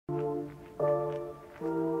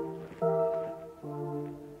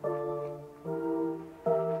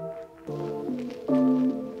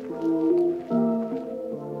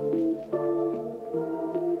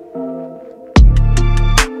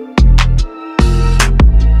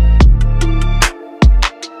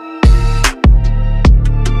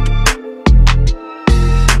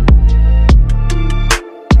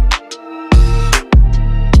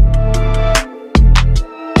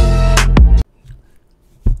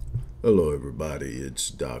Hello, everybody. It's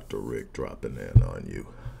Dr. Rick dropping in on you.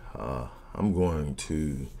 I'm going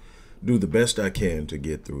to do the best I can to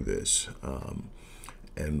get through this.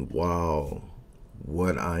 And while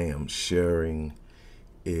what I am sharing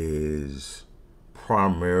is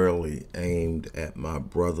primarily aimed at my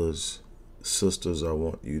brothers, sisters, I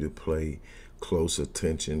want you to pay close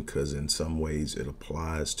attention because in some ways it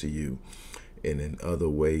applies to you. And in other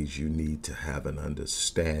ways, you need to have an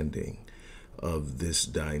understanding of this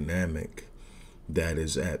dynamic that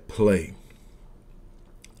is at play.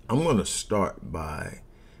 I'm going to start by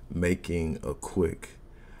making a quick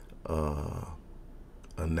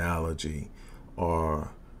analogy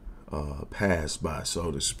or pass by,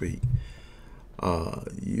 so to speak.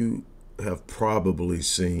 You have probably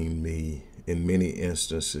seen me in many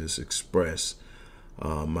instances express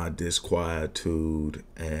my disquietude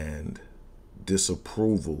and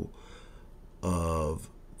disapproval of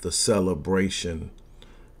the celebration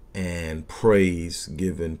and praise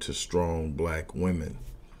given to strong black women.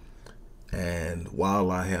 And while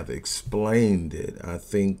I have explained it, I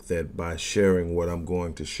think that by sharing what I'm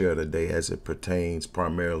going to share today as it pertains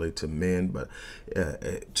primarily to men, but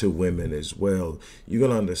to women as well, you're going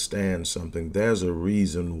to understand something. There's a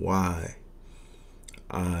reason why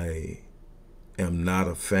I am not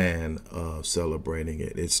a fan of celebrating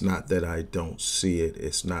it. It's not that I don't see it.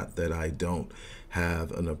 It's not that I don't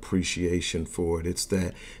have an appreciation for it. It's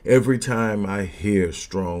that every time I hear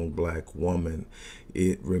strong black woman,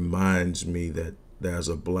 it reminds me that there's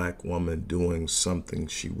a black woman doing something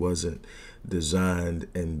she wasn't designed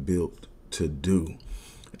and built to do,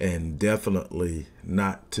 and definitely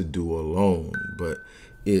not to do alone. But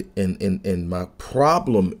and my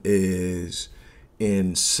problem is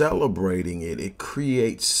in celebrating it, it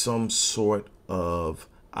creates some sort of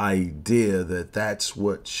idea that that's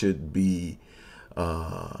what should be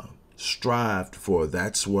strived for.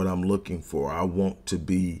 That's what I'm looking for. I want to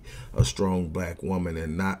be a strong black woman,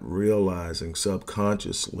 and not realizing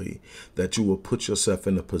subconsciously that you will put yourself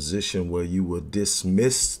in a position where you will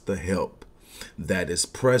dismiss the help that is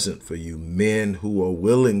present for you. Men who are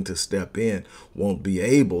willing to step in won't be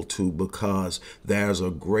able to because there's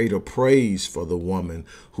a greater praise for the woman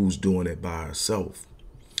who's doing it by herself.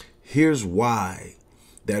 Here's why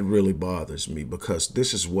that really bothers me, because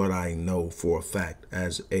this is what I know for a fact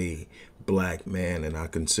as a black man, and I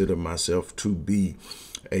consider myself to be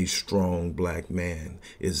a strong black man,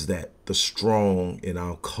 is that the strong in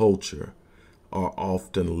our culture are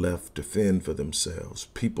often left to fend for themselves.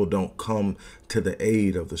 People don't come to the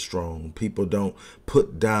aid of the strong. People don't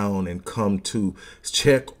put down and come to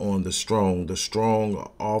check on the strong. The strong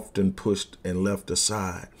are often pushed and left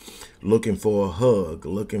aside, looking for a hug,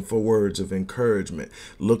 looking for words of encouragement,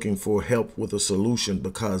 looking for help with a solution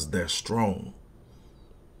because they're strong.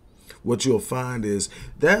 What you'll find is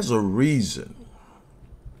there's a reason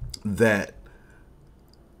that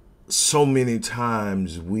so many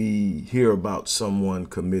times we hear about someone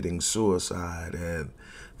committing suicide and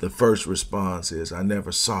the first response is, I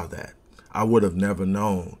never saw that. I would have never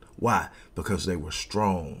known. Why? Because they were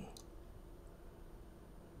strong.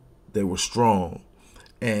 They were strong.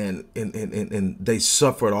 And they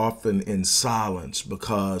suffered often in silence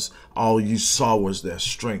because all you saw was their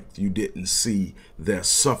strength. You didn't see their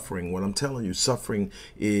suffering. What I'm telling you, suffering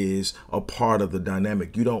is a part of the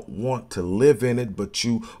dynamic. You don't want to live in it, but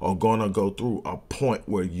you are going to go through a point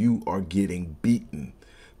where you are getting beaten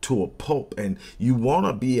to a pulp, and you want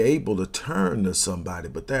to be able to turn to somebody,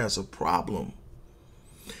 but there's a problem.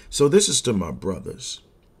 So this is to my brothers.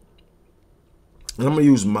 And I'm going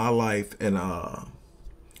to use my life and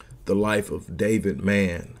the life of David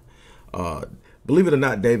Mann. Believe it or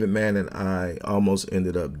not, David Mann and I almost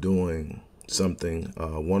ended up doing something.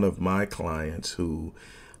 One of my clients, who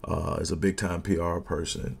is a big-time PR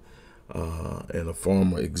person and a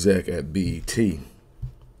former exec at BET,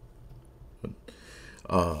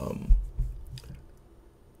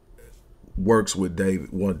 works with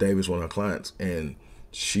David. David's one of our clients, and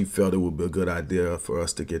she felt it would be a good idea for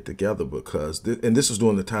us to get together because, and this was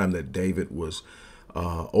during the time that David was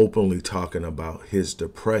openly talking about his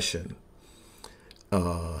depression,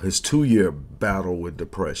 his 2-year battle with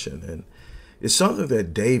depression. And it's something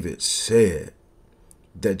that David said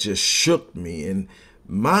that just shook me. And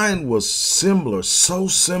mine was similar, so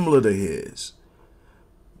similar to his.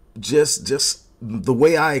 Just the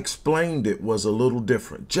way I explained it was a little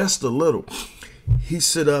different, just a little. He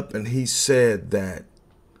stood up and he said that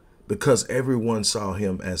because everyone saw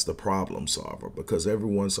him as the problem solver, because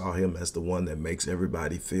everyone saw him as the one that makes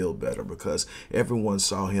everybody feel better, because everyone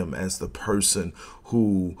saw him as the person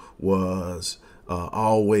who was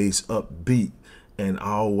always upbeat and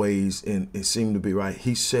always, and it seemed to be right.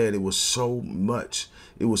 He said it was so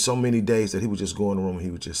many days that he would just go in the room and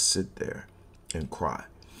he would just sit there and cry.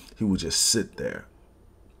 He would just sit there.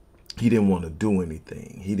 He didn't want to do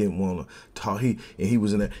anything. He didn't want to talk. He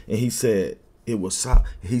was in there, and he said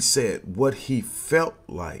he said what he felt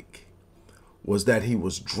like was that he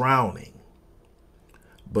was drowning,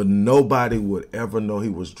 but nobody would ever know he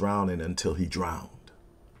was drowning until he drowned.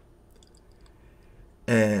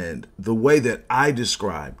 And the way that I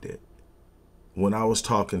described it when I was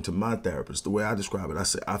talking to my therapist, the way I described it, I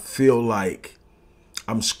said, I feel like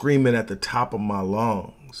I'm screaming at the top of my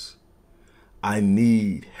lungs. I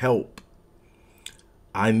need help.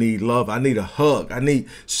 I need love. I need a hug. I need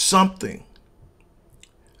something.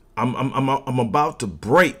 I'm about to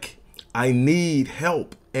break. I need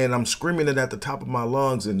help. And I'm screaming it at the top of my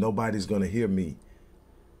lungs, and nobody's going to hear me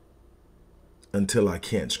until I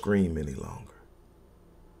can't scream any longer.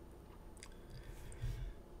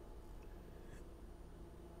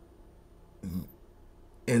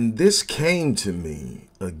 And this came to me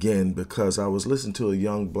again because I was listening to a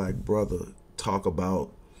young black brother talk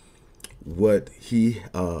about what he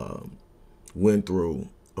went through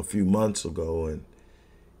a few months ago, and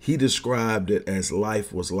he described it as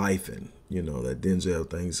life was lifing. You know, that Denzel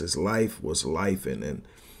thing says life was lifing, and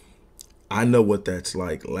I know what that's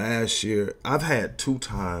like. Last year, I've had 2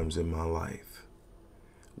 times in my life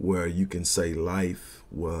where you can say life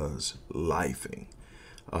was lifing.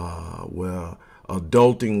 Where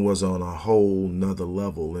adulting was on a whole nother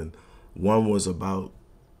level, and one was about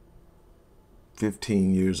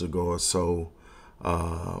 15 years ago or so,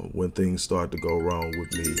 when things started to go wrong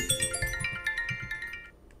with me.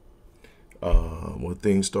 When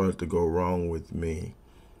things started to go wrong with me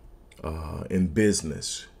in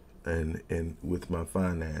business and with my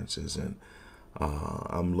finances, and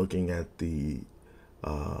I'm looking at the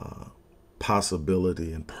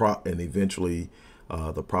possibility and eventually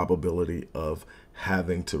the probability of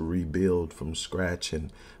having to rebuild from scratch,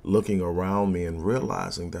 and looking around me and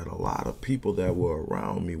realizing that a lot of people that were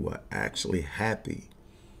around me were actually happy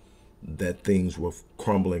that things were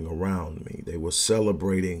crumbling around me. They were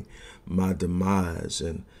celebrating my demise.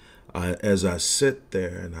 And as I sit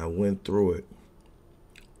there and I went through it,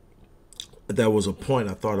 there was a point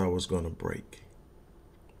I thought I was going to break.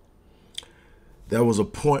 There was a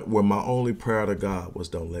point where my only prayer to God was,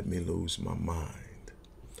 don't let me lose my mind.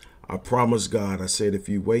 I promised God, I said, if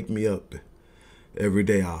you wake me up every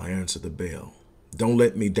day, I'll answer the bell. Don't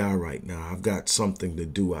let me die right now. I've got something to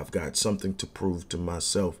do. I've got something to prove to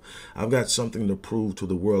myself. I've got something to prove to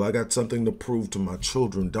the world. I got something to prove to my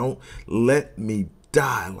children. Don't let me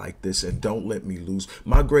die like this, and don't let me lose.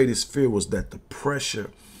 My greatest fear was that the pressure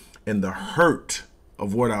and the hurt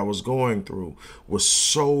of what I was going through was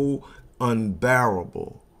so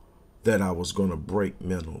unbearable that I was going to break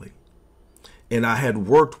mentally. And I had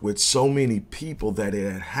worked with so many people that it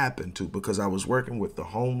had happened to, because I was working with the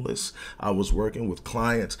homeless, I was working with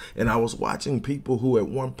clients, and I was watching people who at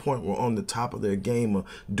one point were on the top of their game or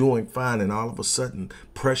doing fine, and all of a sudden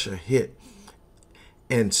pressure hit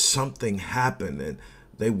and something happened, and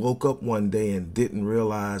they woke up one day and didn't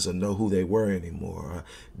realize or know who they were anymore, or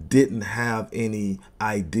didn't have any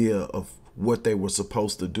idea of what they were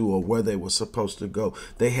supposed to do or where they were supposed to go.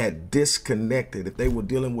 They had disconnected. If they were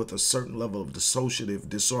dealing with a certain level of dissociative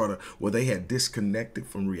disorder where they had disconnected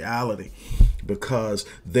from reality because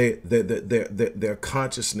their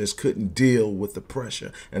consciousness couldn't deal with the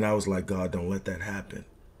pressure. And I was like, God, don't let that happen.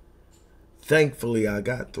 Thankfully, I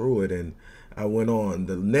got through it and I went on.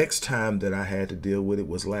 The next time that I had to deal with it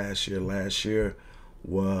was last year. Last year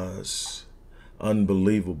was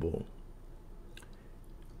unbelievable.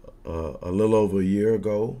 A little over a year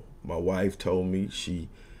ago, my wife told me she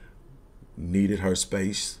needed her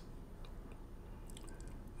space.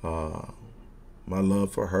 My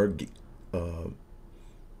love for her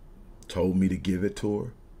told me to give it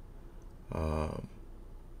to her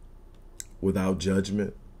without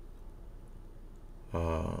judgment.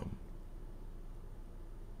 But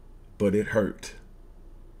it hurt.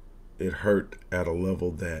 It hurt at a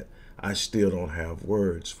level that I still don't have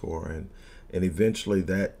words for. And eventually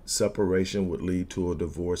that separation would lead to a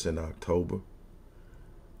divorce in October.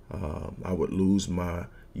 I would lose my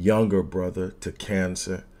younger brother to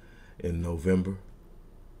cancer in November.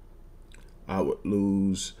 I would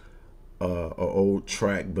lose an old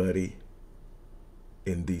track buddy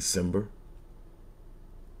in December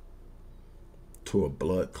to a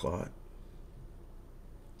blood clot.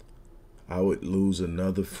 I would lose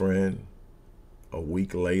another friend a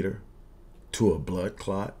week later to a blood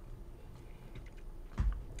clot.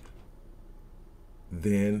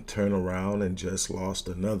 Then turn around and just lost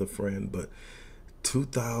another friend. But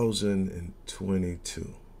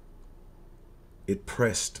 2022, it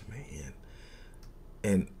pressed me,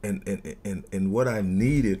 and what I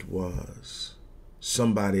needed was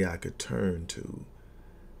somebody I could turn to,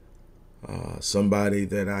 somebody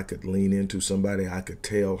that I could lean into, somebody I could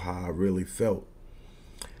tell how I really felt.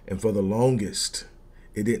 And for the longest,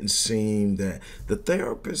 it didn't seem that the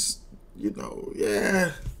therapist,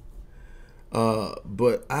 yeah,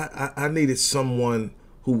 but I needed someone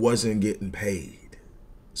who wasn't getting paid,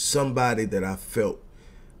 somebody that I felt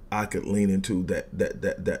I could lean into,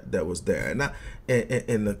 that was there.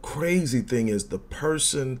 And the crazy thing is, the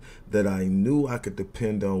person that I knew I could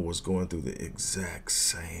depend on was going through the exact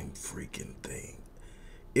same freaking thing.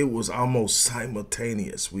 It was almost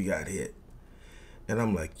simultaneous. We got hit. And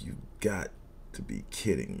I'm like, you got to be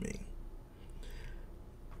kidding me.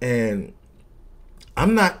 And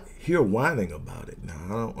I'm not here whining about it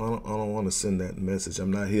now. I don't want to send that message.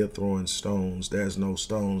 I'm not here throwing stones. There's no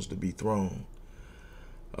stones to be thrown.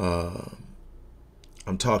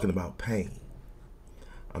 I'm talking about pain.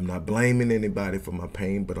 I'm not blaming anybody for my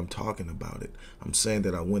pain, but I'm talking about it. I'm saying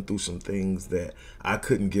that I went through some things that I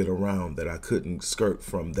couldn't get around, that I couldn't skirt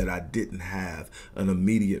from, that I didn't have an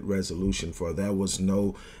immediate resolution for. There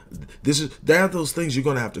are those things you're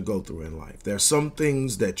going to have to go through in life. There are some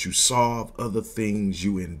things that you solve, other things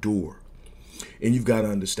you endure. And you've got to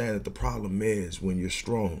understand that the problem is when you're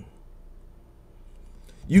strong.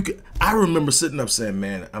 I remember sitting up saying,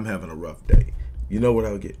 man, I'm having a rough day. You know what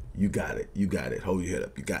I would get? You got it. You got it. Hold your head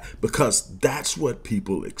up. You got it. Because that's what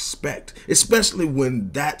people expect, especially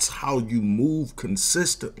when that's how you move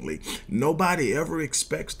consistently. Nobody ever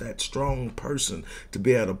expects that strong person to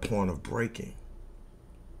be at a point of breaking.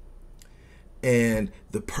 And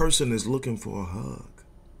the person is looking for a hug.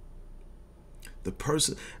 The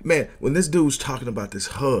person, man, when this dude's talking about this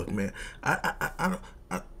hug, man,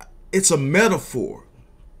 it's a metaphor,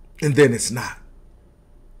 and then it's not.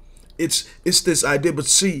 It's this idea. But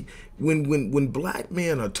see, when black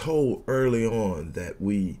men are told early on that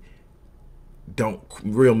real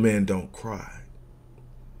men don't cry,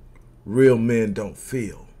 real men don't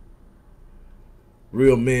feel,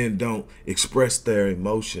 real men don't express their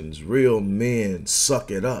emotions, real men suck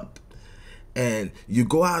it up, and you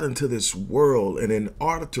go out into this world, and in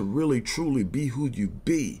order to really truly be who you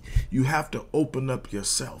be, you have to open up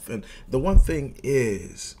yourself. And the one thing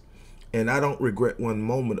is, and I don't regret one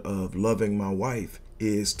moment of loving my wife,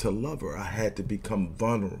 is to love her, I had to become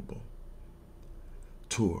vulnerable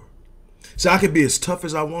to her. So I can be as tough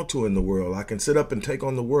as I want to in the world. I can sit up and take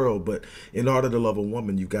on the world, but in order to love a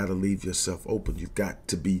woman, you've got to leave yourself open. You've got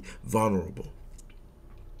to be vulnerable.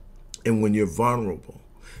 And when you're vulnerable,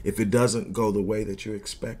 if it doesn't go the way that you're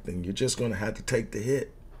expecting, you're just going to have to take the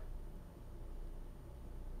hit.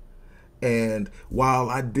 And while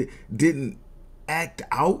I didn't act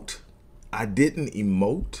out, I didn't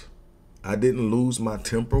emote, I didn't lose my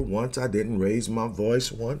temper once, I didn't raise my voice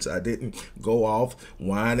once, I didn't go off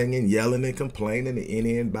whining and yelling and complaining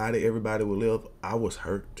to everybody would live. I was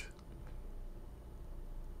hurt.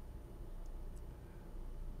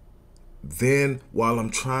 Then, while I'm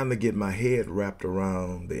trying to get my head wrapped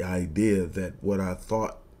around the idea that what I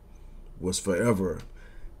thought was forever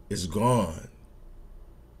is gone,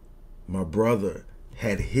 my brother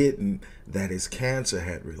had hidden that his cancer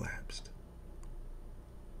had relapsed.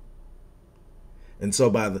 And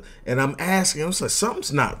so I'm asking, I'm like,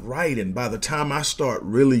 something's not right. And by the time I start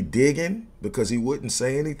really digging, because he wouldn't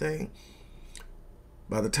say anything,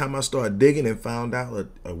 by the time I started digging and found out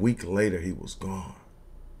a week later, he was gone.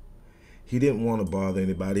 He didn't want to bother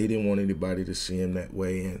anybody. He didn't want anybody to see him that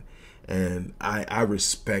way. And I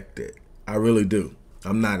respect it. I really do.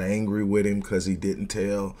 I'm not angry with him because he didn't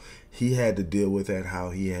tell. He had to deal with that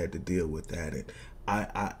how he had to deal with that. And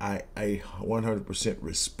I 100%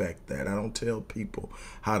 respect that. I don't tell people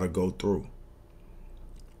how to go through.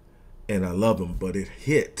 And I love him, but it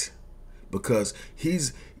hit because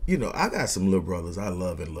he's, I got some little brothers I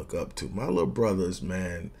love and look up to. My little brothers,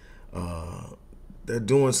 man, they're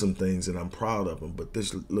doing some things and I'm proud of them. But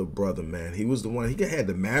this little brother, man, he was the one, he had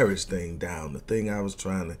the marriage thing down. The thing I was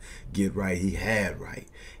trying to get right, he had right.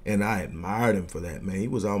 And I admired him for that, man. He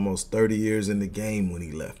was almost 30 years in the game when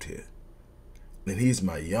he left here. And he's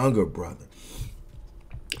my younger brother.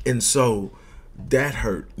 And so that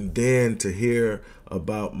hurt. And then to hear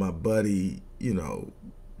about my buddy,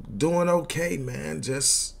 doing okay, man,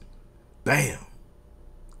 just bam,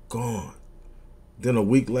 gone. Then a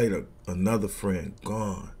week later, another friend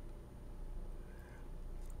gone.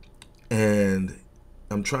 And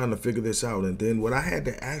I'm trying to figure this out. And then what I had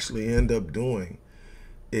to actually end up doing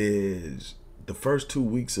is the first 2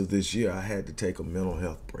 weeks of this year, I had to take a mental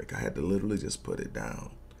health break. I had to literally just put it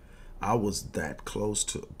down. I was that close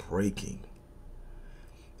to breaking,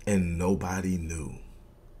 and nobody knew.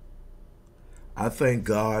 I thank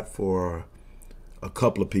God for a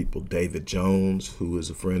couple of people. David Jones, who is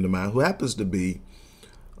a friend of mine, who happens to be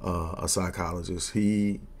a psychologist.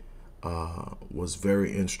 He was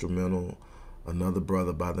very instrumental. Another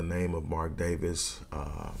brother by the name of Mark Davis,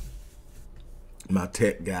 my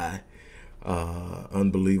tech guy,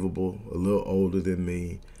 unbelievable, a little older than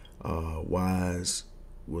me, wise,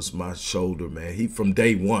 was my shoulder man. He, from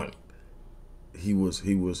day one, he was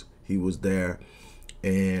there,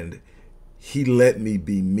 and he let me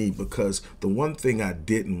be me, because the one thing I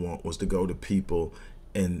didn't want was to go to people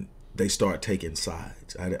and they start taking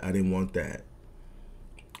sides. I didn't want that.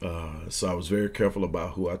 So I was very careful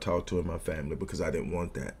about who I talked to in my family, because I didn't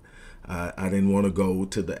want that. I didn't want to go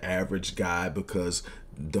to the average guy, because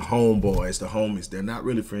the homeboys, the homies, they're not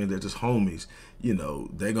really friends, they're just homies. You know,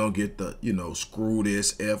 they're going to get the, you know, screw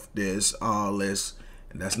this, F this, all this.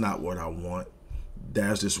 And that's not what I want.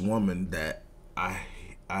 There's this woman that I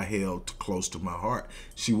held close to my heart.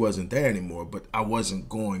 She wasn't there anymore, but I wasn't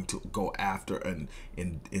going to go after, and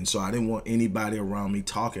so I didn't want anybody around me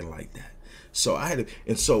talking like that. So I had to,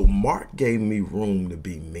 and so Mark gave me room to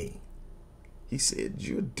be me. He said,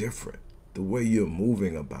 "You're different, the way you're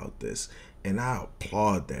moving about this, and I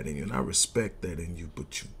applaud that in you, and I respect that in you,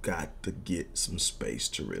 but you got to get some space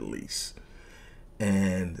to release."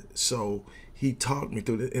 And so he talked me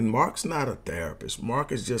through it. And Mark's not a therapist.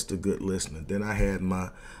 Mark is just a good listener. Then I had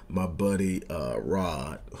my buddy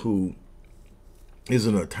Rod, who is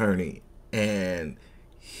an attorney, and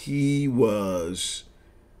he was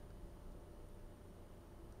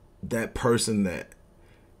that person that,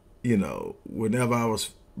 you know, whenever I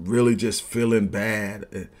was really just feeling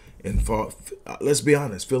bad and let's be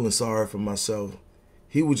honest, feeling sorry for myself,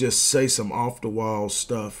 he would just say some off the wall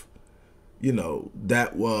stuff, you know,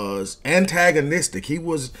 that was antagonistic. He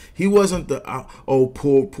wasn't the oh,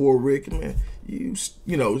 poor Rick, man. You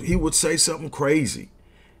know, he would say something crazy,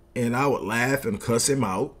 and I would laugh and cuss him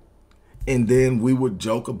out, and then we would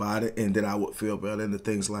joke about it, and then I would feel better and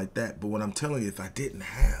things like that. But what I'm telling you, if I didn't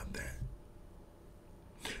have that,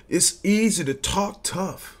 it's easy to talk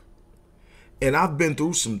tough. And I've been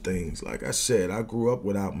through some things. Like I said, I grew up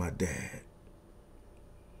without my dad.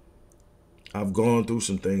 I've gone through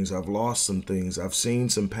some things. I've lost some things. I've seen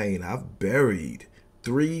some pain. I've buried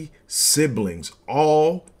 3 siblings,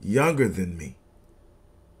 all younger than me.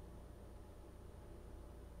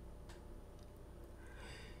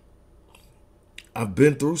 I've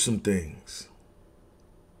been through some things.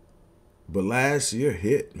 But last year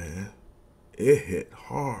hit, man. It hit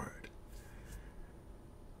hard.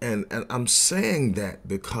 And I'm saying that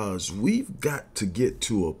because we've got to get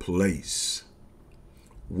to a place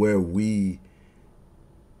where we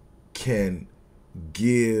can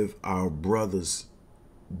give our brothers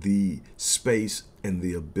the space and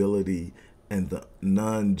the ability and the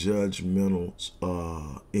non-judgmental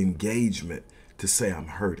engagement to say I'm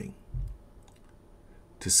hurting,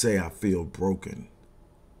 to say I feel broken,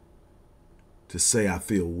 to say I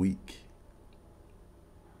feel weak,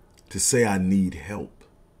 to say I need help.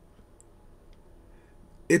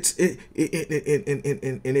 It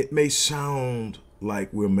may sound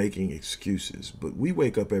like we're making excuses, but we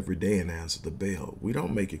wake up every day and answer the bell. We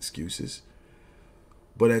don't make excuses.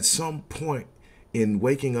 But at some point in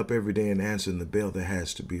waking up every day and answering the bell, there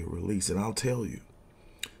has to be a release. And I'll tell you,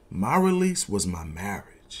 my release was my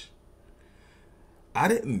marriage. I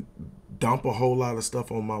didn't dump a whole lot of stuff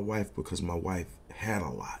on my wife because my wife had a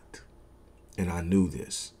lot. And I knew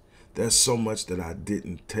this. There's so much that I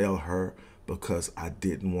didn't tell her because I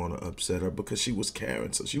didn't want to upset her, because she was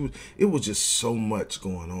caring. So it was just so much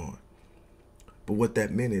going on. But what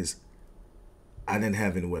that meant is I didn't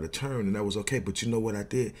have anywhere to turn, and that was okay. But you know what I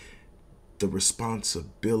did? The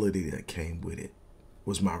responsibility that came with it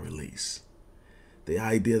was my release. The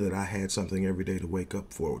idea that I had something every day to wake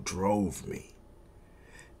up for drove me.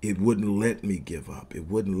 It wouldn't let me give up. It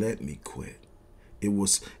wouldn't let me quit. It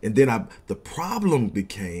was, and then the problem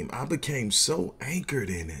became, I became so anchored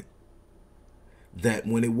in it that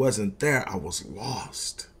when it wasn't there, I was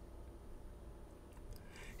lost.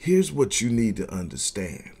 Here's what you need to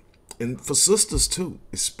understand. And for sisters too,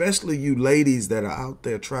 especially you ladies that are out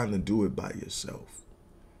there trying to do it by yourself.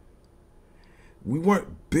 We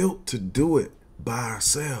weren't built to do it by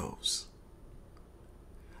ourselves.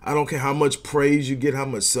 I don't care how much praise you get, how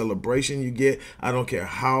much celebration you get. I don't care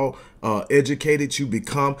how educated you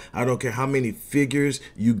become. I don't care how many figures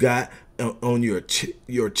you got on your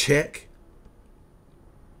check.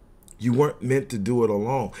 You weren't meant to do it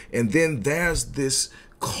alone. And then there's this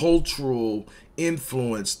cultural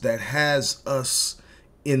influence that has us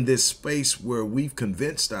in this space where we've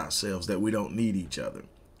convinced ourselves that we don't need each other.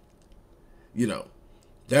 You know,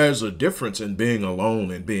 there's a difference in being alone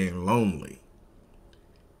and being lonely.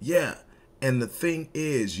 Yeah. And the thing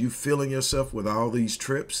is, you filling yourself with all these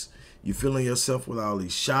trips, you filling yourself with all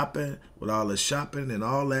these shopping, with all the shopping and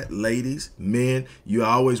all that. Ladies, men, you're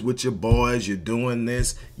always with your boys, you're doing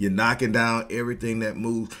this, you're knocking down everything that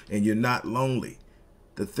moves, and you're not lonely.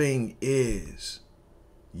 The thing is,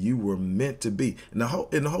 you were meant to be. And the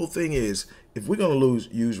whole thing is, if we're going to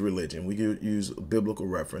use religion, we can use a biblical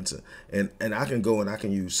reference. And I can go and I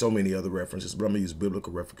can use so many other references, but I'm going to use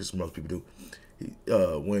biblical references because most people do.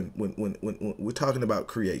 When we're talking about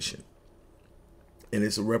creation, and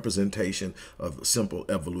it's a representation of a simple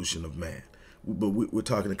evolution of man, but we're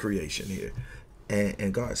talking to creation here,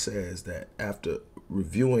 and God says that after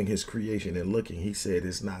reviewing his creation and looking, he said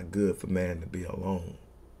it's not good for man to be alone.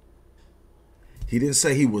 He didn't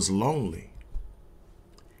say he was lonely.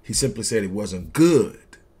 He simply said it wasn't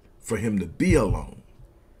good for him to be alone.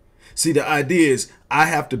 See, the idea is I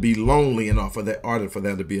have to be lonely in order for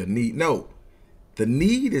there to be a need. No. The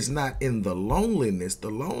need is not in the loneliness. The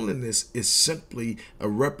loneliness is simply a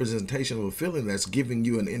representation of a feeling that's giving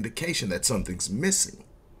you an indication that something's missing.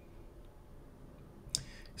 He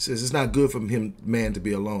says it's not good for man to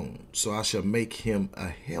be alone, so I shall make him a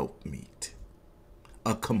helpmeet,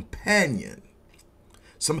 a companion.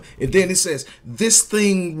 And then it says, this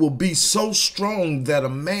thing will be so strong that a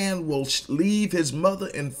man will leave his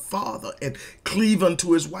mother and father and cleave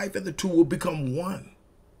unto his wife, and the two will become one.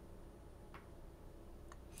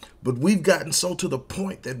 But we've gotten so to the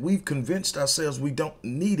point that we've convinced ourselves we don't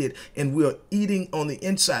need it, and we're eating on the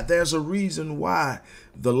inside. There's a reason why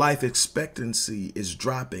the life expectancy is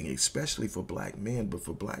dropping, especially for black men, but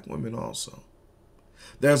for black women also.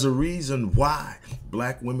 There's a reason why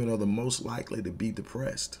black women are the most likely to be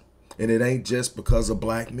depressed. And it ain't just because of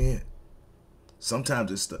black men.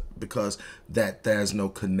 Sometimes it's because that there's no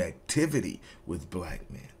connectivity with black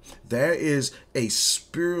men. There is a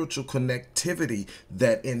spiritual connectivity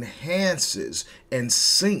that enhances and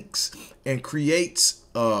syncs and creates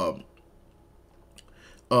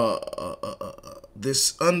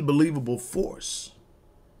this unbelievable force.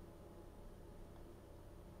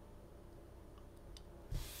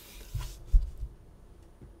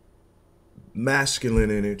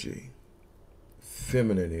 Masculine energy,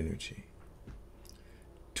 feminine energy,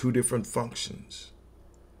 two different functions.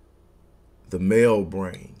 The male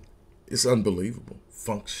brain, it's unbelievable,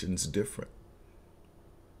 functions different.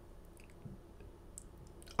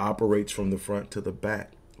 Operates from the front to the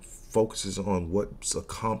back, focuses on what's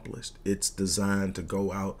accomplished. It's designed to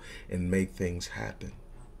go out and make things happen.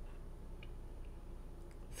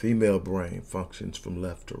 Female brain functions from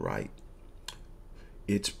left to right.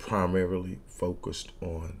 It's primarily focused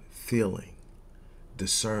on feeling,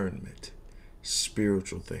 discernment,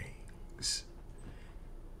 spiritual things.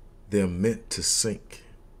 They're meant to sync.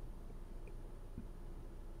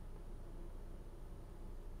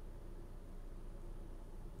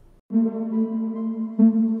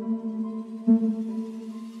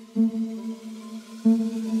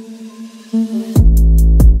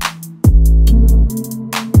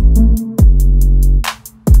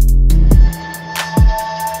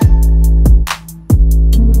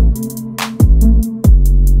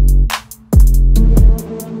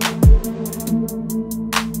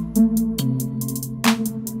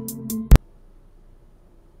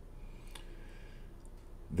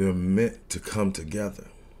 They're meant to come together.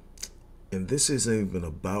 And this isn't even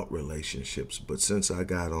about relationships, but since I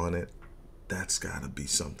got on it, that's got to be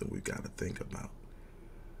something we've got to think about.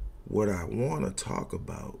 What I want to talk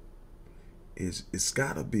about is it's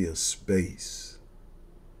got to be a space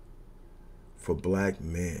for black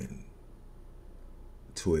men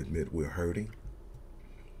to admit we're hurting.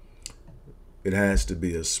 It has to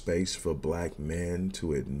be a space for black men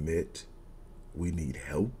to admit we need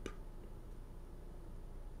help.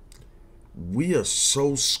 We are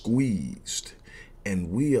so squeezed,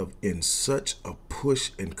 and we are in such a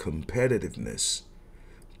push and competitiveness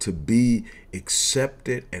to be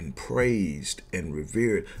accepted and praised and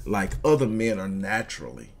revered like other men are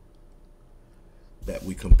naturally, that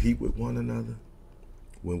we compete with one another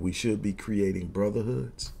when we should be creating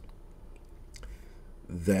brotherhoods,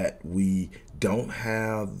 that we don't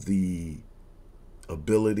have the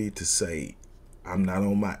ability to say, I'm not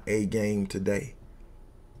on my A game today,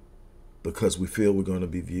 because we feel we're going to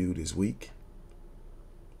be viewed as weak.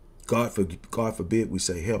 God forbid we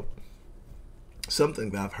say help.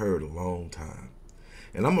 Something that I've heard a long time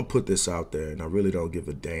And I'm going to put this out there, and I really don't give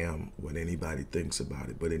a damn what anybody thinks about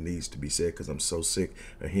it, but it needs to be said because I'm so sick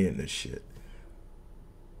of hearing this shit.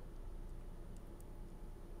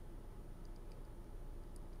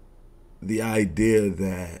 The idea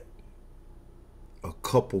that a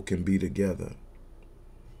couple can be together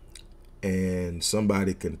and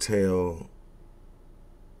somebody can tell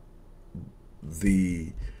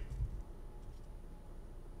the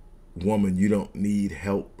woman you don't need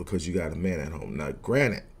help because you got a man at home. Now,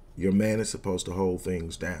 granted, your man is supposed to hold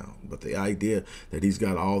things down, but the idea that he's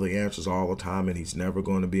got all the answers all the time and he's never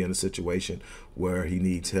going to be in a situation where he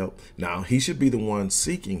needs help. Now, he should be the one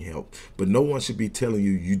seeking help, but no one should be telling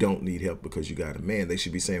you you don't need help because you got a man. They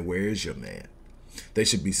should be saying, where is your man? They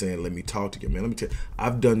should be saying, let me talk to you, man. Let me tell you,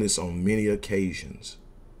 I've done this on many occasions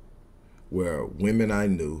where women I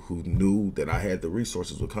knew who knew that I had the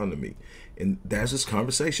resources would come to me. And there's this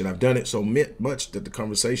conversation. I've done it so much that the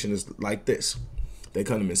conversation is like this. They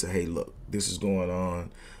come to me and say, hey, look, this is going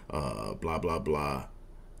on, blah, blah, blah.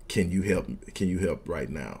 Can you help? Can you help right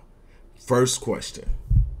now? First question,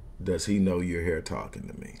 does he know you're here talking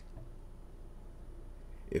to me?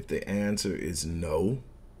 If the answer is no,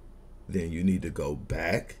 then you need to go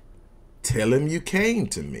back, tell him you came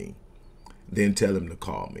to me, then tell him to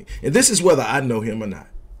call me. And this is whether I know him or not.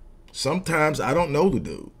 Sometimes I don't know the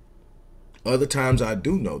dude. Other times I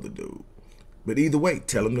do know the dude. But either way,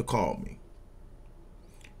 tell him to call me.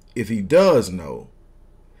 If he does know,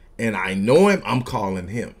 and I know him, I'm calling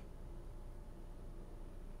him.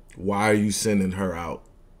 Why are you sending her out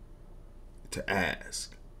to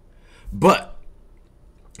ask? But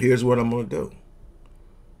here's what I'm going to do.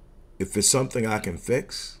 If it's something I can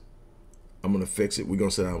fix, I'm going to fix it. We're going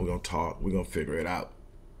to sit down, we're going to talk, we're going to figure it out.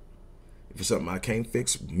 If it's something I can't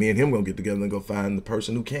fix, me and him going to get together and go find the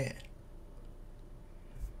person who can.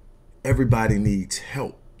 Everybody needs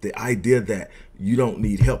help. The idea that you don't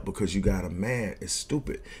need help because you got a man is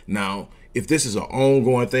stupid. Now, if this is an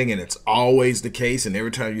ongoing thing and it's always the case and every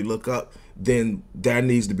time you look up, then there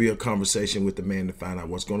needs to be a conversation with the man to find out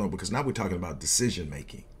what's going on, because now we're talking about decision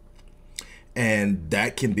making. And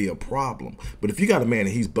that can be a problem. But if you got a man and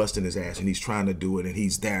he's busting his ass and he's trying to do it and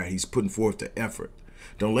he's there, he's putting forth the effort,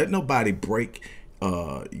 don't let nobody break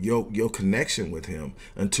your connection with him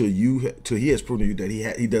until he has proven to you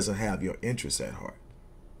that he doesn't have your interests at heart.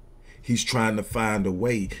 He's trying to find a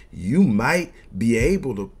way. You might be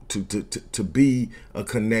able to be a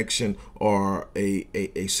connection or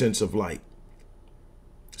a sense of light.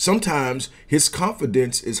 Sometimes his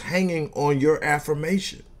confidence is hanging on your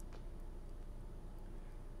affirmation.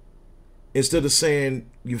 Instead of saying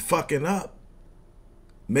you're fucking up,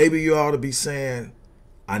 maybe you ought to be saying,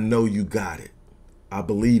 I know you got it. I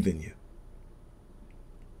believe in you.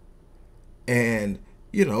 And,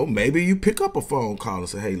 you know, maybe you pick up a phone call and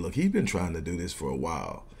say, hey, look, he's been trying to do this for a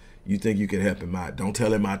while. You think you can help him out? Don't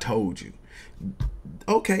tell him I told you.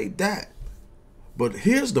 Okay, that. But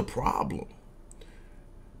here's the problem.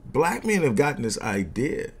 Black men have gotten this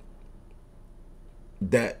idea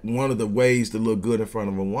that one of the ways to look good in front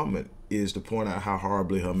of a woman is to point out how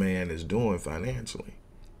horribly her man is doing financially.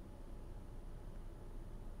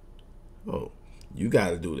 Oh, you got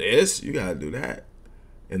to do this, you got to do that.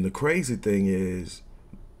 And the crazy thing is,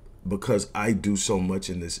 because I do so much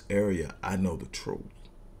in this area, I know the truth.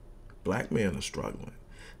 Black men are struggling.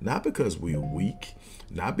 Not because we're weak,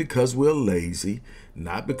 not because we're lazy,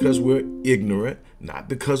 not because we're ignorant, not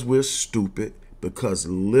because we're stupid, because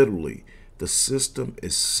literally the system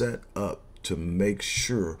is set up to make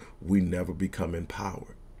sure we never become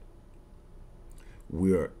empowered.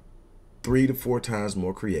 We're 3 to 4 times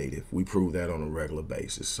more creative. We prove that on a regular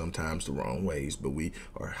basis, sometimes the wrong ways, but we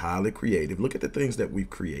are highly creative. Look at the things that we've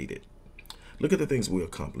created. Look at the things we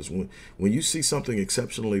accomplished. When you see something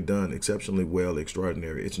exceptionally done, exceptionally well,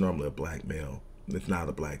 extraordinary, it's normally a black male. It's not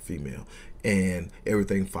a black female. And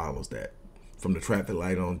everything follows that, from the traffic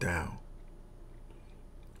light on down.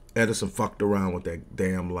 Edison fucked around with that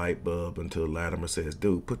damn light bulb until Latimer says,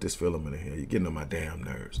 dude, put this filament in here. You're getting on my damn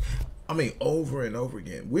nerves. I mean, over and over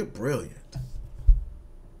again. We're brilliant.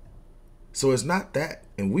 So it's not that.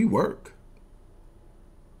 And we work.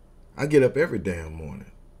 I get up every damn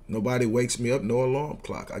morning. Nobody wakes me up, no alarm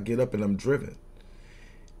clock. I get up and I'm driven.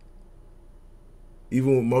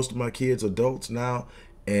 Even with most of my kids adults now,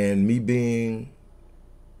 and me being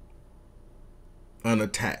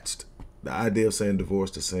unattached. The idea of saying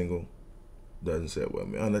divorced or single doesn't sit well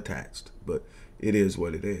with me. Unattached, but it is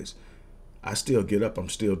what it is. I still get up. I'm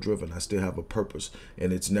still driven. I still have a purpose.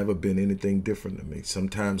 And it's never been anything different to me.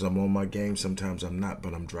 Sometimes I'm on my game. Sometimes I'm not.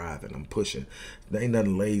 But I'm driving. I'm pushing. There ain't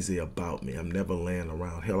nothing lazy about me. I'm never laying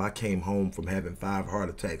around. Hell, I came home from having 5 heart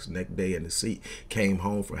attacks next day in the seat. Came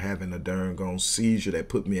home from having a darn gone seizure that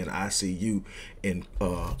put me in ICU and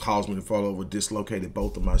caused me to fall over, dislocated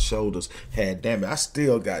both of my shoulders, had damage. I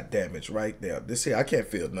still got damage right there. This here, I can't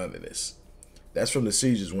feel none of this. That's from the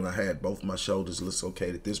seizures when I had both my shoulders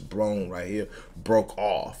dislocated. This bone right here broke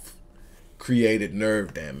off, created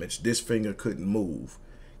nerve damage. This finger couldn't move.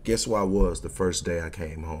 Guess where I was the first day I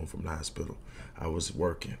came home from the hospital? I was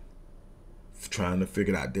working, trying to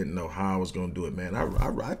figure it out. Didn't know how I was going to do it, man.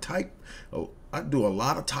 I type. Oh, I do a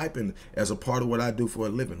lot of typing as a part of what I do for a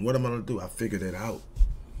living. What am I going to do? I figured it out.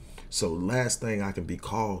 So last thing I can be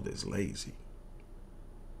called is lazy.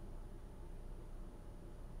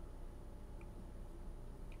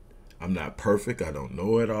 I'm not perfect. I don't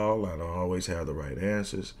know it all. I don't always have the right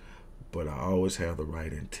answers, but I always have the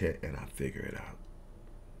right intent and I figure it out.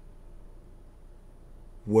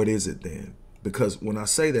 What is it then? Because when I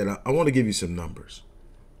say that, I want to give you some numbers.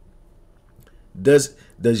 Does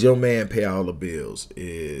your man pay all the bills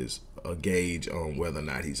is a gauge on whether or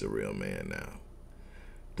not he's a real man now.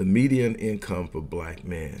 The median income for black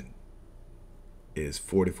men is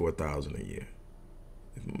 $44,000 a year.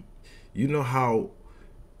 You know how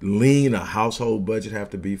lean a household budget have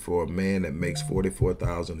to be for a man that makes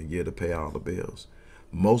 $44,000 a year to pay all the bills?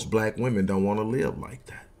 Most black women don't want to live like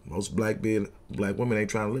that. Most black women ain't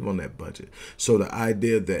trying to live on that budget. So the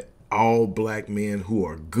idea that all black men who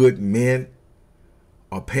are good men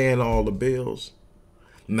are paying all the bills.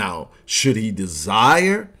 Now, should he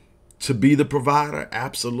desire to be the provider?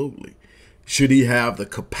 Absolutely. Should he have the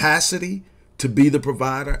capacity to be the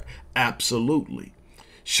provider? Absolutely.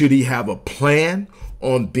 Should he have a plan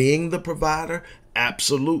on being the provider?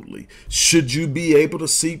 Absolutely. Should you be able to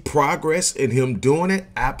see progress in him doing it?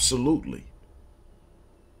 Absolutely.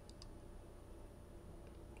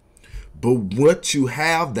 But what you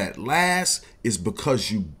have that lasts is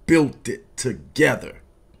because you built it together.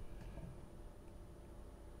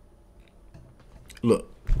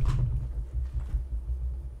 Look,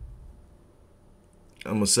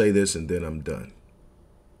 I'm going to say this and then I'm done.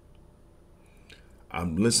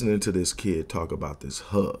 I'm listening to this kid talk about this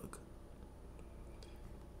hug.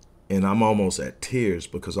 And I'm almost at tears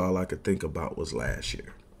because all I could think about was last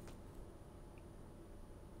year.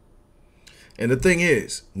 And the thing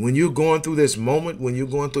is, when you're going through this moment, when you're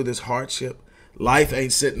going through this hardship, life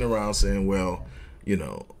ain't sitting around saying, well,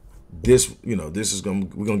 this is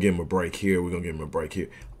we're gonna give him a break here, we're gonna give him a break here.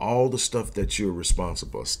 All the stuff that you're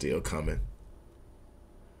responsible for is still coming.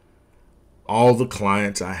 All the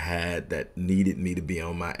clients I had that needed me to be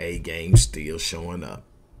on my A game still showing up.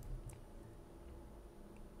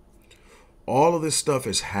 All of this stuff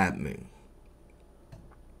is happening.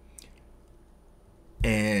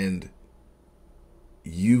 And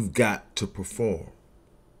you've got to perform.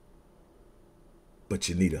 But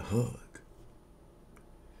you need a hug.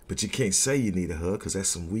 But you can't say you need a hug because that's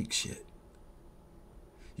some weak shit.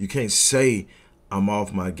 You can't say I'm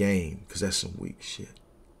off my game because that's some weak shit.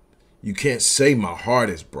 You can't say my heart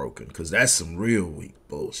is broken because that's some real weak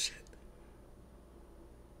bullshit.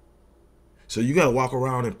 So you got to walk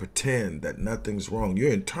around and pretend that nothing's wrong.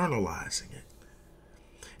 You're internalizing it.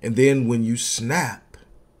 And then when you snap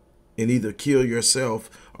and either kill yourself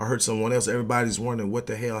or hurt someone else, everybody's wondering what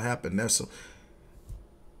the hell happened.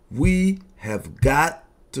 We have got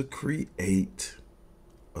to create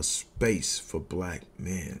a space for black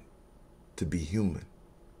men to be human.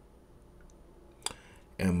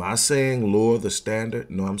 Am I saying lower the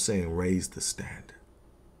standard? No, I'm saying raise the standard.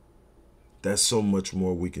 That's so much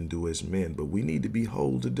more we can do as men, but we need to be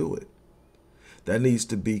whole to do it. That needs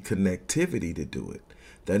to be connectivity to do it.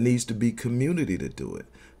 That needs to be community to do it.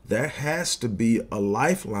 There has to be a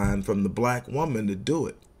lifeline from the black woman to do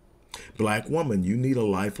it. Black woman, you need a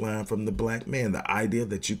lifeline from the black man. The idea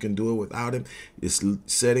that you can do it without him is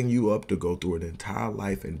setting you up to go through an entire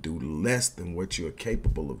life and do less than what you're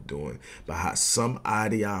capable of doing by some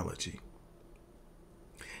ideology.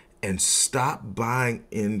 And stop buying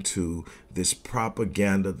into this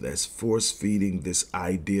propaganda that's force-feeding this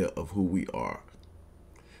idea of who we are.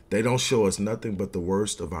 They don't show us nothing but the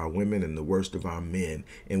worst of our women and the worst of our men.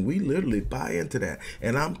 And we literally buy into that.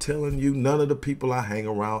 And I'm telling you, none of the people I hang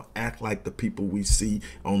around act like the people we see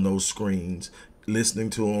on those screens, listening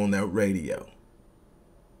to on that radio.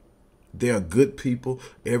 They are good people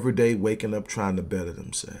every day waking up trying to better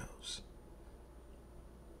themselves.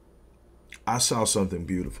 I saw something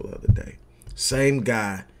beautiful the other day. Same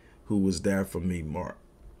guy who was there for me, Mark.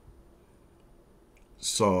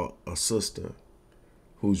 saw a sister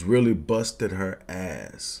who's really busted her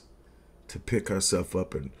ass to pick herself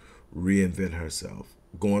up and reinvent herself,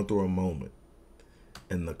 going through a moment,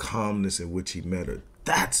 and the calmness in which he met her.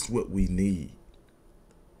 That's what we need.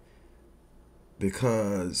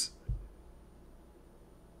 Because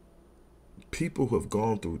people who have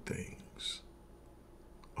gone through things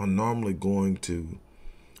are normally going to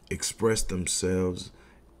express themselves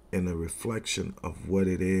in a reflection of what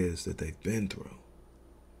it is that they've been through.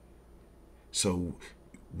 So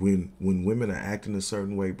when women are acting a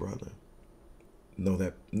certain way, brother, know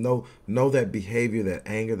that behavior, that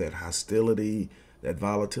anger, that hostility, that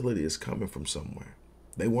volatility is coming from somewhere.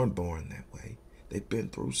 They weren't born that way. They've been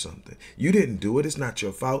through something. You didn't do it. It's not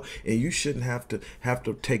your fault, and you shouldn't have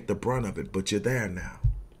to take the brunt of it. But you're there now.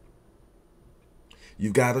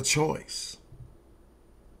 You've got a choice.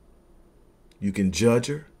 You can judge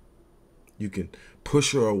her. You can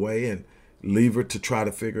push her away and leave her to try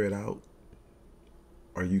to figure it out,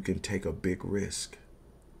 or you can take a big risk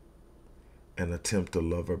and attempt to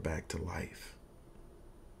love her back to life.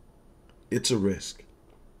 It's a risk,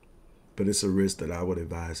 but it's a risk that I would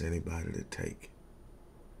advise anybody to take.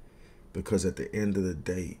 Because at the end of the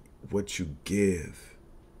day, what you give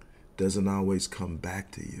doesn't always come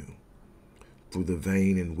back to you through the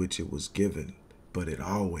vein in which it was given, but it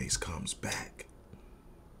always comes back.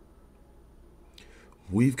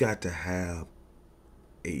 We've got to have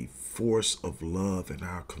a force of love in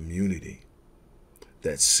our community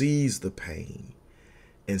that sees the pain,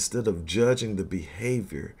 instead of judging the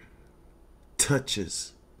behavior,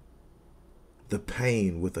 touches the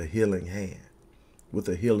pain with a healing hand, with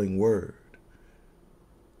a healing word,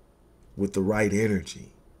 with the right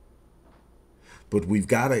energy. But we've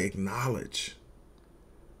got to acknowledge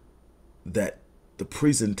that the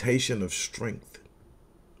presentation of strength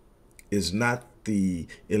is not the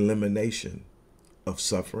elimination of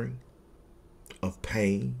suffering, of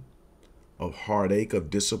pain, of heartache, of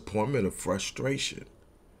disappointment, of frustration.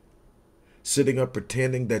 Sitting up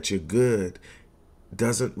pretending that you're good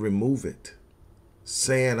doesn't remove it.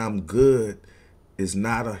 Saying I'm good is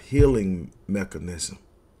not a healing mechanism.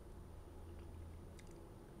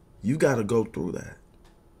 You got to go through that.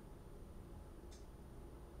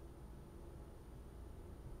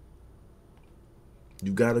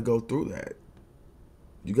 You got to go through that.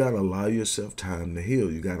 You got to allow yourself time to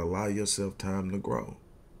heal. You got to allow yourself time to grow.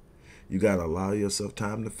 You got to allow yourself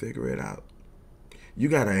time to figure it out. You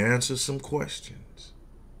got to answer some questions.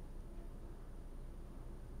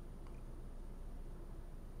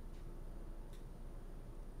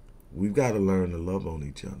 We've got to learn to love on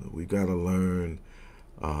each other. We've got to learn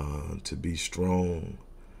to be strong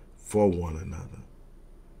for one another.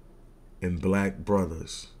 And black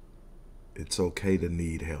brothers, it's okay to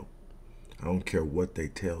need help. I don't care what they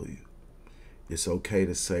tell you. It's okay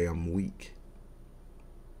to say I'm weak.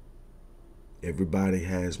 Everybody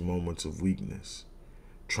has moments of weakness.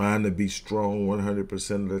 Trying to be strong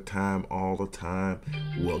 100% of the time, all the time,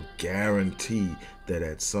 will guarantee that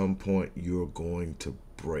at some point you're going to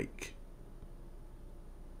break.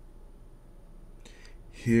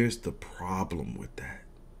 Here's the problem with that.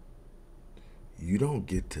 You don't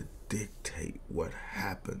get to dictate what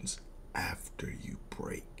happens after you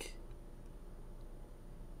break.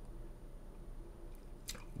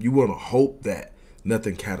 You want to hope that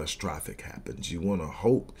nothing catastrophic happens. You want to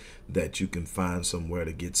hope that you can find somewhere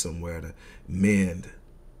to get somewhere to mend.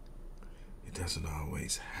 It doesn't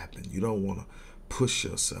always happen. You don't want to push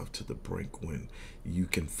yourself to the brink when you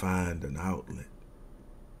can find an outlet.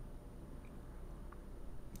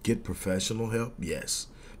 Get professional help, yes.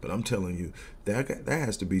 But I'm telling you, there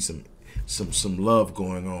has to be some love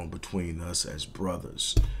going on between us as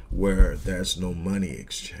brothers where there's no money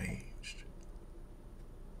exchanged.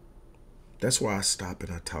 That's why I stop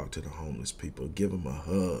and I talk to the homeless people, give them a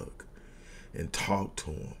hug and talk to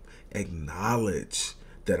them. Acknowledge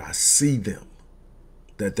that I see them,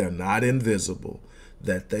 that they're not invisible,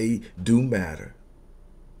 that they do matter.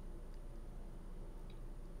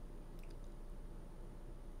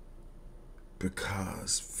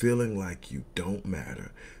 Because feeling like you don't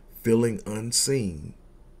matter, feeling unseen,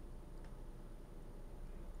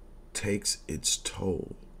 takes its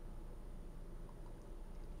toll.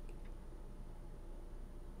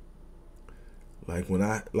 When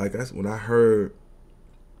I heard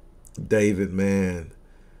David Mann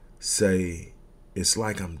say, it's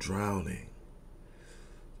like I'm drowning,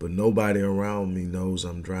 but nobody around me knows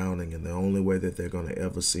I'm drowning, and the only way that they're going to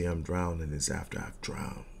ever see I'm drowning is after I've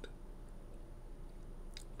drowned.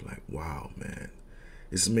 Like, wow, man.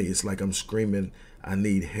 It's me. It's like I'm screaming, I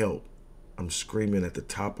need help. I'm screaming at the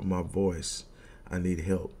top of my voice, I need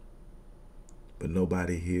help. but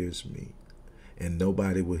nobody hears me. And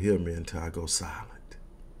nobody will hear me until I go silent.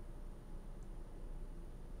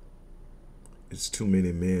 It's too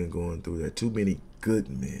many men going through that. Too many good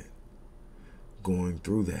men going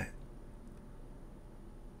through that.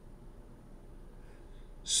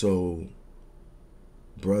 So,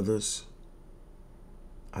 brothers,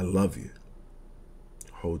 I love you.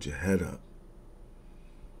 Hold your head up.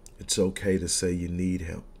 It's okay to say you need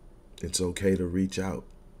help. It's okay to reach out.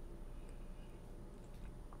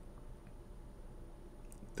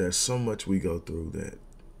 There's so much we go through that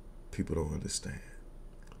people don't understand.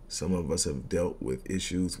 Some of us have dealt with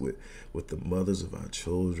issues with the mothers of our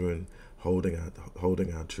children, holding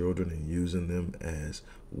our children and using them as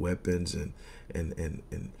weapons, and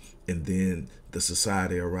then the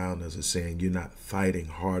society around us is saying you're not fighting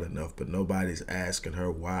hard enough, but nobody's asking her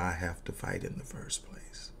why I have to fight in the first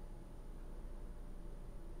place.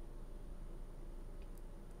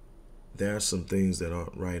 There are some things that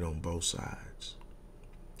aren't right on both sides.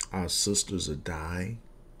 Our sisters are dying.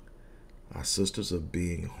 Our sisters are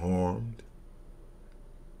being harmed.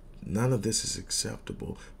 None of this is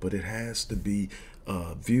acceptable, but it has to be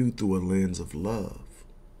viewed through a lens of love.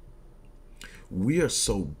 We are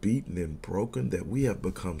so beaten and broken that we have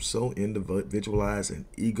become so individualized and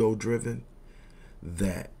ego-driven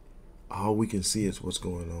that all we can see is what's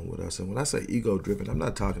going on with us. And when I say ego-driven, I'm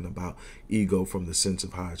not talking about ego from the sense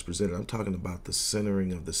of how it's presented. I'm talking about the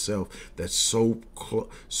centering of the self that's so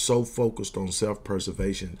focused on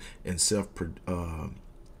self-preservation and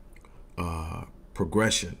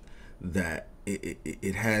self-progression that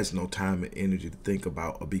it has no time and energy to think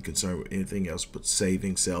about or be concerned with anything else but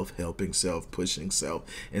saving self, helping self, pushing self.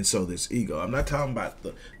 And so this ego, I'm not talking about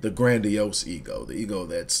the grandiose ego, the ego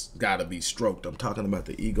that's got to be stroked. I'm talking about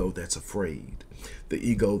the ego that's afraid, the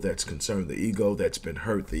ego that's concerned, the ego that's been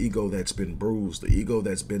hurt, the ego that's been bruised, the ego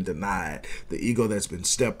that's been denied, the ego that's been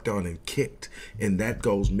stepped on and kicked. And that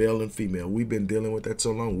goes male and female. We've been dealing with that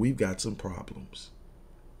so long, we've got some problems.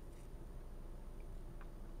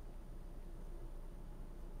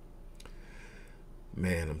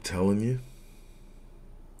 Man, I'm telling you,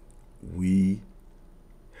 we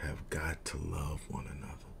have got to love one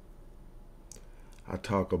another. I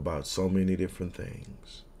talk about so many different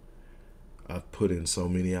things. I've put in so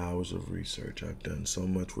many hours of research. I've done so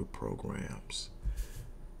much with programs.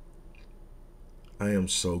 I am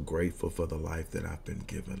so grateful for the life that I've been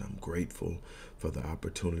given. I'm grateful for the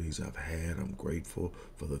opportunities I've had. I'm grateful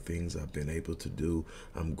for the things I've been able to do.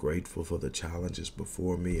 I'm grateful for the challenges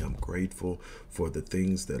before me. I'm grateful for the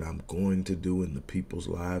things that I'm going to do in the people's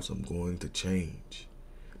lives I'm going to change.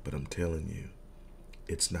 But I'm telling you,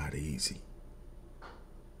 it's not easy.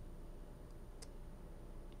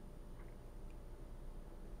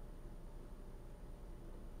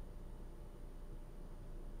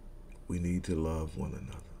 We need to love one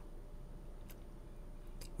another.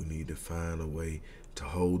 We need to find a way to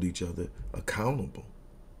hold each other accountable,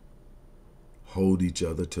 hold each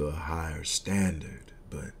other to a higher standard,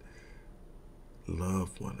 but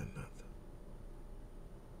love one another.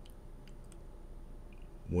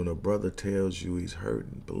 When a brother tells you he's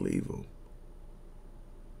hurting, believe him.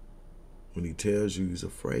 When he tells you he's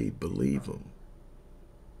afraid, believe him.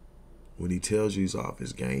 When he tells you he's off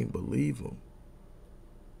his game, believe him.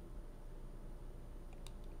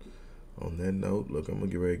 On that note, look, I'm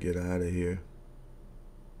going to get ready to get out of here.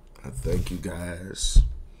 I thank you guys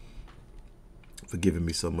for giving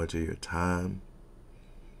me so much of your time.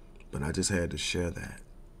 But I just had to share that.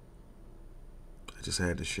 I just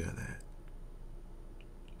had to share that.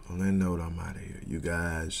 On that note, I'm out of here. You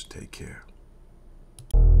guys take care.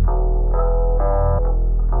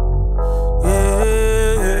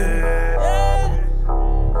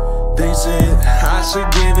 They said I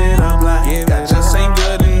should give it up like that just ain't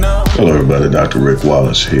good enough. Hello everybody, Dr. Rick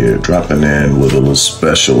Wallace here, dropping in with a little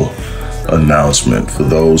special announcement for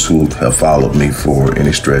those who have followed me for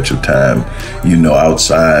any stretch of time. You know,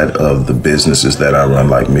 outside of the businesses that I run,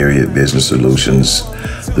 like Myriad Business Solutions,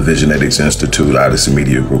 the Visionetics Institute, Odyssey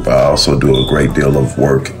Media Group, I also do a great deal of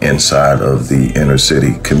work inside of the inner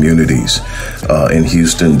city communities in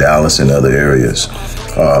Houston, Dallas, and other areas.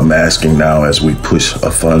 I'm asking now, as we push a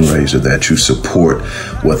fundraiser, that you support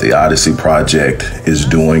what the Odyssey Project is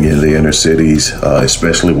doing in the inner cities,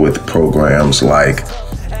 especially with programs like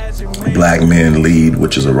Black Men Lead,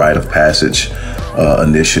 which is a rite of passage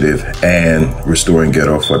initiative, and Restoring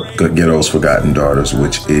Ghetto's Forgotten Daughters,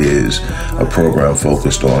 which is a program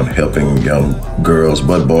focused on helping young girls,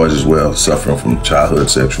 but boys as well, suffering from childhood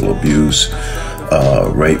sexual abuse,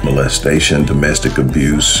 rape, molestation, domestic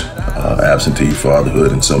abuse, absentee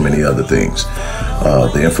fatherhood, and so many other things.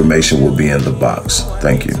 The information will be in the box.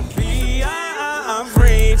 Thank you.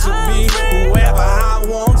 to be whoever I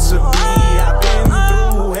want.